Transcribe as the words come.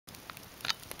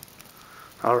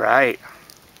Alright,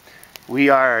 we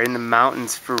are in the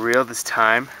mountains for real this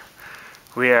time.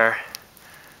 We are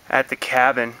at the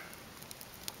cabin.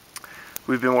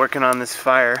 We've been working on this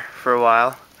fire for a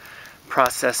while,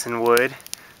 processing wood,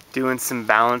 doing some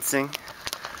balancing.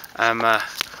 I'm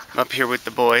up here with the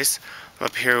boys. I'm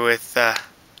up here with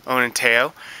Owen and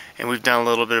Teo, and we've done a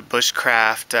little bit of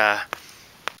bushcraft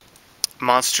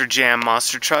monster jam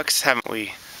monster trucks, haven't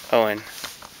we, Owen?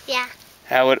 Yeah.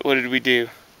 What did we do?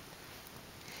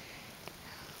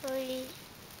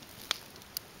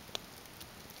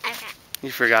 You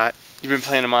forgot? You've been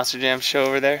playing a Monster Jam show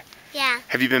over there? Yeah.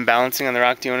 Have you been balancing on the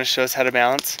rock? Do you want to show us how to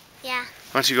balance? Yeah. Why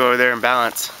don't you go over there and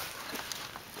balance?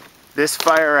 This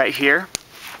fire right here,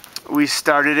 we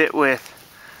started it with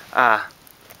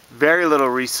very little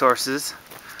resources.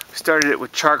 We started it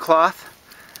with char cloth,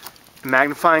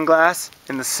 magnifying glass,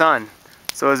 and the sun.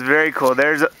 So it was very cool.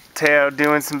 There's Teo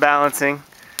doing some balancing.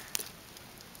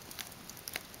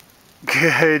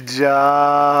 Good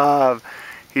job.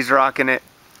 He's rocking it.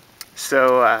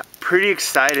 So pretty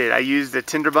excited. I used a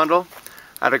tinder bundle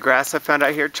out of grass I found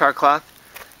out here, char cloth,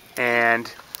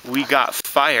 and we got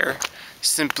fire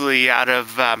simply out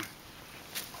of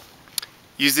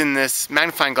using this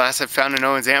magnifying glass I found in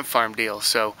Owen's ant farm deal.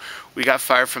 So we got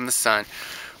fire from the sun.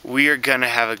 We are gonna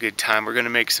have a good time. We're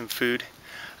gonna make some food,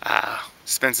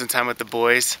 spend some time with the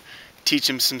boys, teach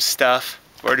them some stuff.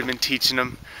 I've already been teaching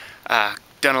them.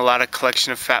 Done a lot of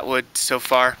collection of fat wood so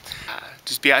far.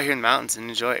 Just be out here in the mountains and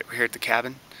enjoy it. We're here at the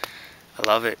cabin. I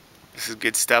love it. This is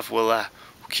good stuff. We'll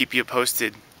keep you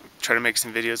posted. Try to make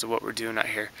some videos of what we're doing out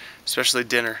here, especially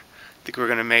dinner. I think we're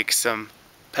gonna make some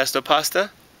pesto pasta.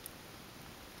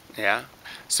 Yeah,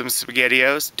 some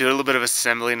SpaghettiOs. Do a little bit of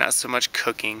assembly, not so much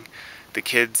cooking. The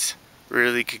kids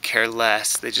really could care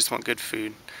less. They just want good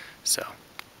food. So,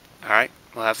 all right,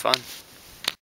 we'll have fun.